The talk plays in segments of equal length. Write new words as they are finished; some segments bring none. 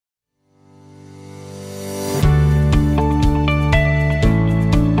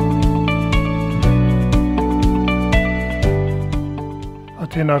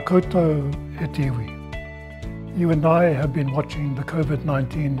Tēnā koutou e te iwi. You and I have been watching the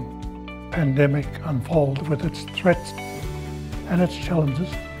COVID-19 pandemic unfold with its threats and its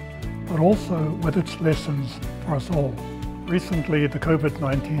challenges, but also with its lessons for us all. Recently, the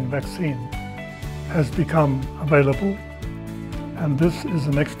COVID-19 vaccine has become available, and this is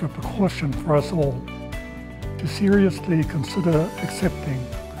an extra precaution for us all to seriously consider accepting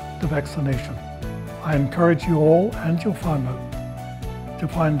the vaccination. I encourage you all and your whānau to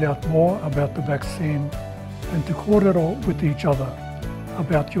find out more about the vaccine and to kōrero with each other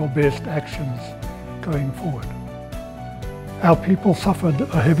about your best actions going forward. Our people suffered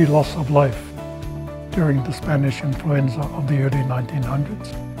a heavy loss of life during the Spanish influenza of the early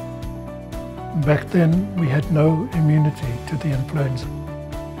 1900s. Back then, we had no immunity to the influenza.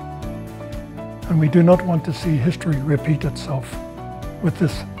 And we do not want to see history repeat itself with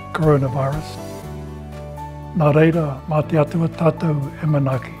this coronavirus. Nā reira, mā te atua tātou e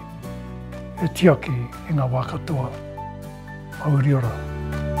manaki, e tiaki i ngā wā katoa. Mauri ora.